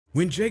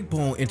When Jake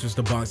Paul enters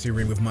the boxing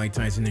ring with Mike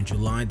Tyson in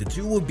July, the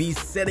two will be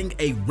setting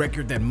a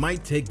record that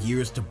might take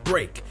years to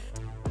break.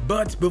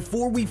 But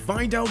before we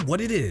find out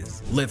what it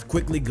is, let's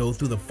quickly go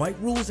through the fight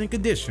rules and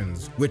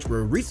conditions which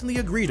were recently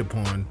agreed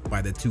upon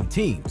by the two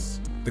teams.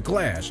 The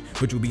clash,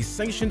 which will be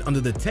sanctioned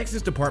under the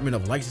Texas Department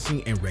of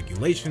Licensing and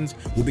Regulations,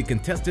 will be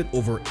contested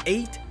over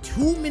 8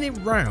 2-minute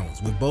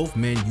rounds with both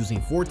men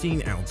using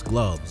 14-ounce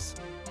gloves.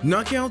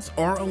 Knockouts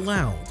are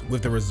allowed,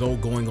 with the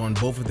result going on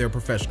both of their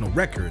professional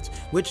records,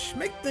 which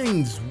make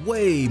things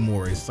way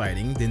more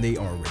exciting than they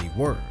already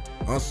were.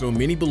 Also,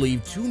 many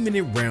believe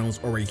 2-minute rounds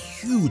are a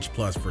huge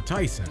plus for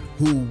Tyson,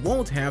 who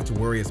won't have to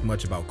worry as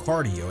much about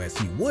cardio as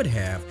he would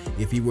have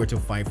if he were to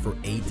fight for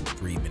 8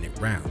 3-minute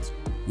rounds.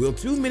 Will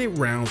 2-minute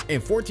rounds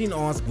and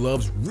 14-ounce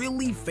gloves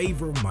really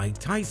favor Mike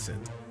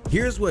Tyson?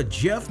 Here's what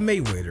Jeff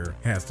Mayweather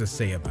has to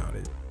say about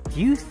it.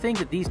 Do you think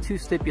that these two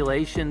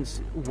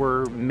stipulations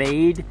were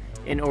made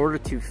in order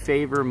to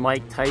favor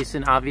Mike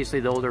Tyson? Obviously,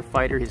 the older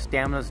fighter, his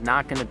stamina's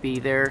not going to be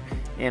there,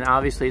 and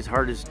obviously as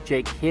hard as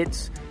Jake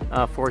hits,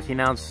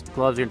 14-ounce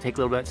gloves are going to take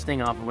a little bit of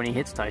sting off of when he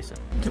hits Tyson.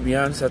 To be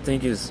honest, I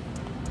think it's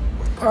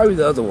probably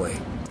the other way.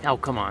 Oh,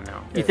 come on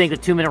now. You think the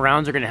 2-minute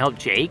rounds are going to help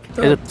Jake?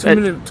 No,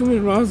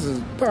 two-minute rounds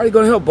is probably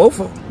going to help both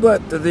of them.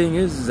 But the thing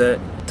is that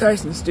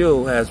Tyson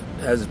still has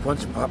his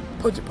punching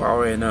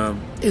power,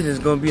 and it is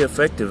going to be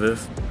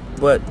effective,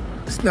 but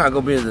it's not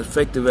going to be as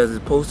effective as it's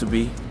supposed to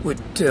be with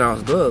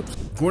 10-ounce gloves.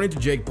 According to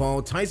Jake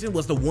Paul, Tyson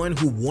was the one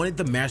who wanted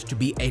the match to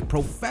be a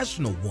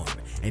professional one,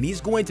 and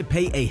he's going to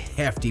pay a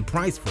hefty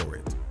price for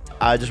it.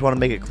 I just want to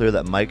make it clear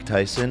that Mike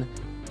Tyson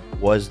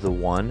was the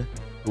one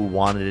who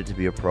wanted it to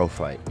be a pro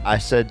fight. I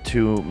said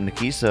to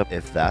Nikisa,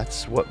 if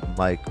that's what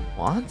Mike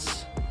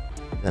wants,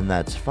 then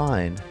that's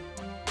fine.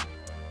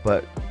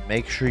 But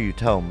make sure you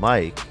tell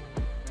Mike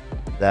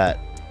that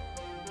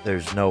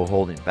there's no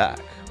holding back.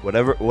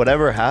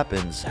 Whatever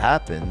happens,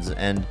 happens,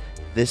 and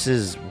this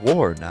is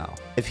war now.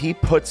 If he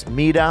puts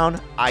me down,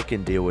 I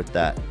can deal with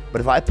that.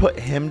 But if I put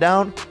him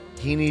down,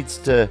 he needs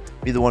to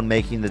be the one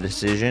making the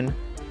decision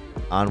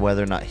on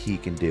whether or not he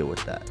can deal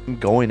with that. I'm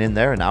going in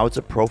there, and now it's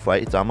a pro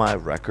fight. It's on my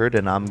record,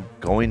 and I'm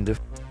going to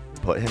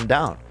put him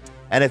down.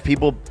 And if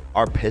people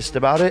are pissed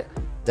about it,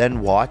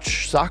 then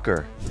watch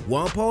soccer.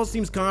 While Paul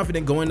seems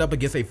confident going up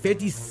against a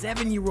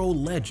 57-year-old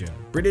legend,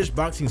 British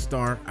boxing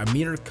star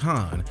Amir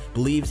Khan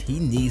believes he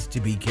needs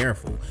to be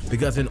careful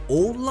because an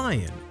old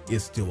lion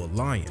is still a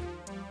lion.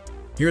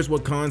 Here's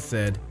what Khan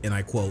said, and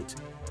I quote,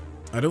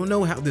 "I don't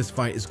know how this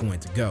fight is going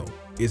to go.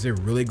 Is it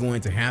really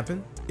going to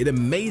happen? It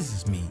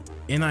amazes me,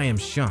 and I am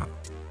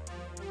shocked.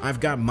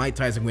 I've got Mike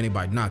Tyson winning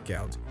by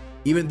knockout.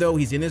 Even though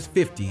he's in his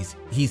 50s,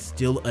 he's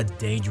still a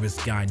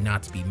dangerous guy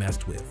not to be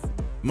messed with."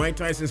 Mike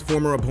Tyson's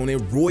former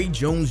opponent, Roy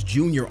Jones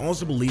Jr.,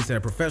 also believes that a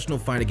professional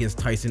fight against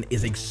Tyson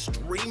is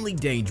extremely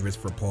dangerous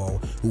for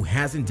Paul, who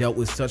hasn't dealt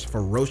with such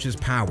ferocious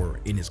power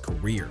in his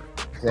career.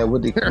 Yeah,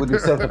 with the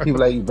exception of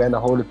people like Evander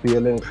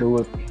Holyfield and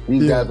Lewis,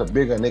 these guys are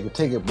bigger and they can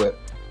take it, but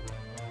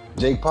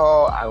Jake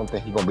Paul, I don't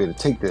think he's going to be able to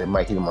take that. It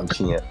might hit him on the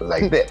chin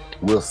like that.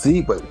 We'll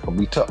see, but it's going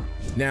to be tough.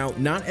 Now,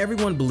 not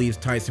everyone believes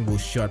Tyson will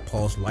shut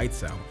Paul's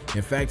lights out.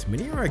 In fact,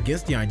 many are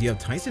against the idea of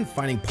Tyson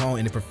fighting Paul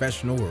in a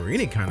professional or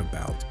any kind of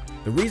bout.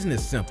 The reason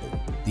is simple: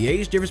 the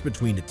age difference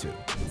between the two.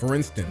 For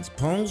instance,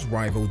 Paul's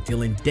rival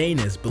Dylan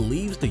Danis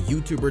believes the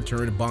YouTuber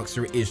turned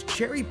boxer is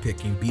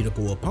cherry-picking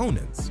beatable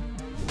opponents,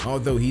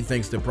 although he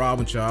thinks the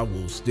problem child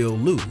will still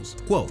lose.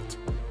 Quote,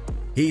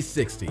 "He's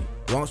 60,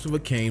 walks with a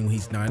cane when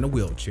he's not in a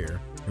wheelchair.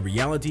 In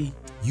reality,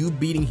 you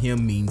beating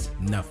him means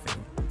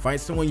nothing. Fight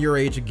someone your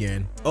age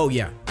again. Oh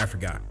yeah, I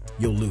forgot.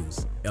 You'll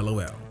lose.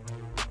 LOL."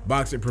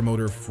 Boxing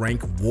promoter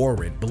Frank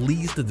Warren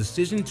believes the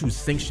decision to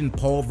sanction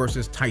Paul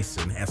versus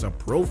Tyson as a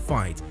pro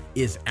fight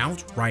is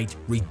outright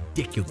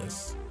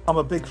ridiculous. I'm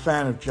a big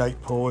fan of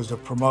Jake Paul as a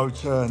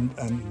promoter,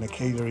 and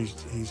Nikita,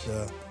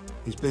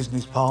 his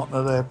business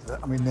partner.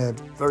 They're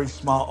very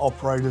smart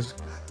operators,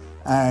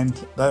 and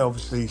they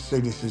obviously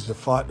see this as a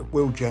fight that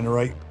will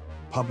generate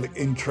public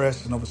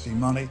interest and obviously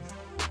money.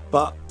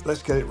 But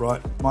let's get it right.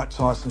 Mike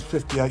Tyson's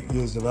 58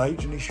 years of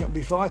age and he shouldn't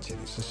be fighting.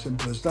 It's as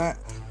simple as that.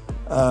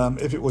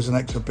 If it was an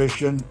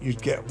exhibition,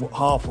 you'd get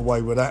half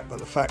away with that. But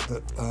the fact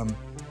that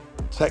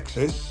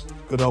Texas,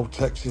 good old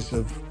Texas,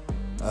 have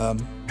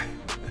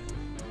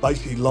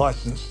basically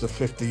licensed a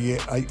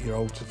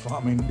 58-year-old to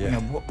fight. I mean, you know,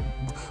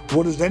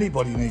 what does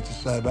anybody need to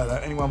say about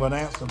that? Anyone with an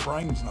ounce of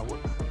brains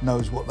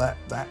knows what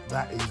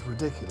that is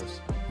ridiculous.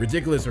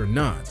 Ridiculous or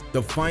not,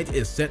 the fight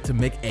is set to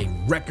make a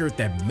record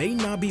that may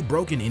not be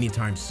broken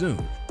anytime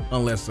soon,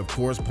 unless of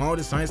course Paul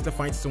decides to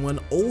fight someone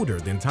older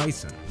than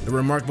Tyson. The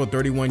remarkable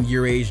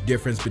 31-year age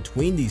difference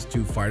between these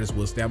two fighters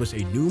will establish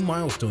a new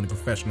milestone in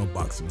professional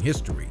boxing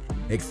history,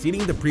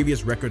 exceeding the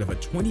previous record of a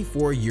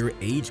 24-year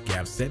age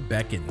gap set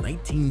back in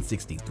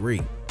 1963.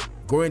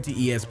 According to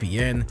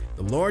ESPN,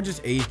 the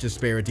largest age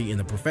disparity in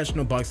the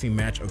professional boxing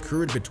match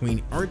occurred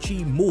between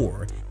Archie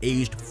Moore,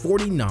 aged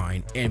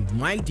 49, and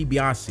Mike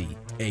DiBiase,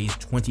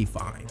 aged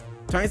 25.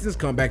 Tyson's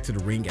comeback to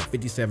the ring at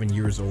 57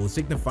 years old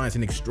signifies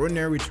an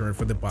extraordinary return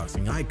for the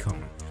boxing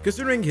icon,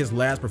 considering his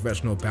last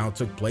professional bout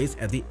took place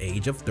at the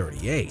age of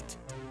 38.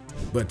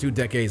 But 2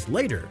 decades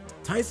later,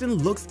 Tyson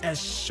looks as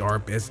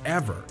sharp as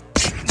ever.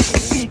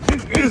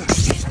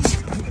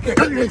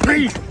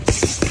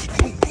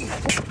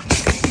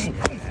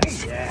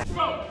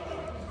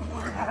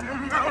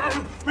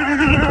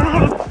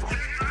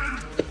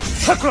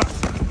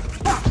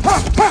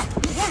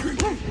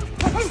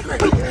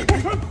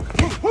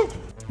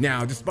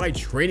 Now, despite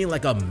training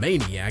like a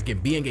maniac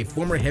and being a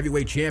former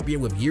heavyweight champion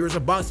with years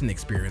of boxing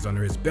experience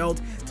under his belt,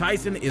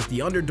 Tyson is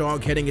the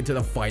underdog heading into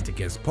the fight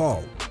against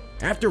Paul.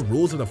 After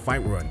rules of the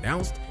fight were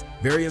announced,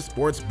 various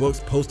sports books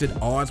posted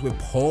odds with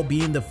Paul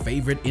being the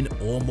favorite in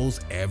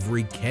almost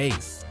every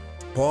case.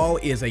 Paul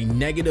is a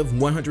negative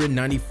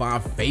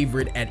 195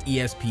 favorite at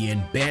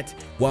ESPN Bet,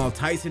 while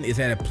Tyson is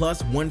at a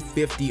plus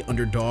 150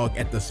 underdog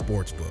at the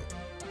sportsbook.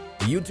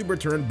 The YouTuber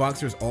turned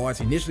boxer's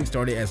odds initially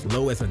started as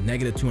low as a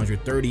negative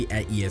 230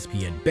 at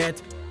ESPN Bet,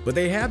 but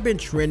they have been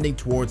trending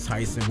towards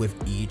Tyson with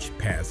each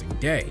passing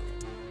day.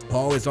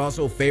 Paul is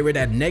also favored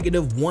at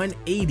negative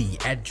 180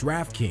 at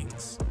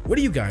DraftKings. What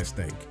do you guys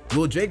think?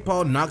 Will Jake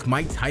Paul knock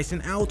Mike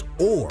Tyson out,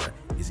 or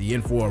is he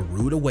in for a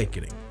rude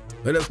awakening?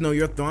 Let us know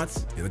your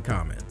thoughts in the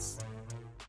comments.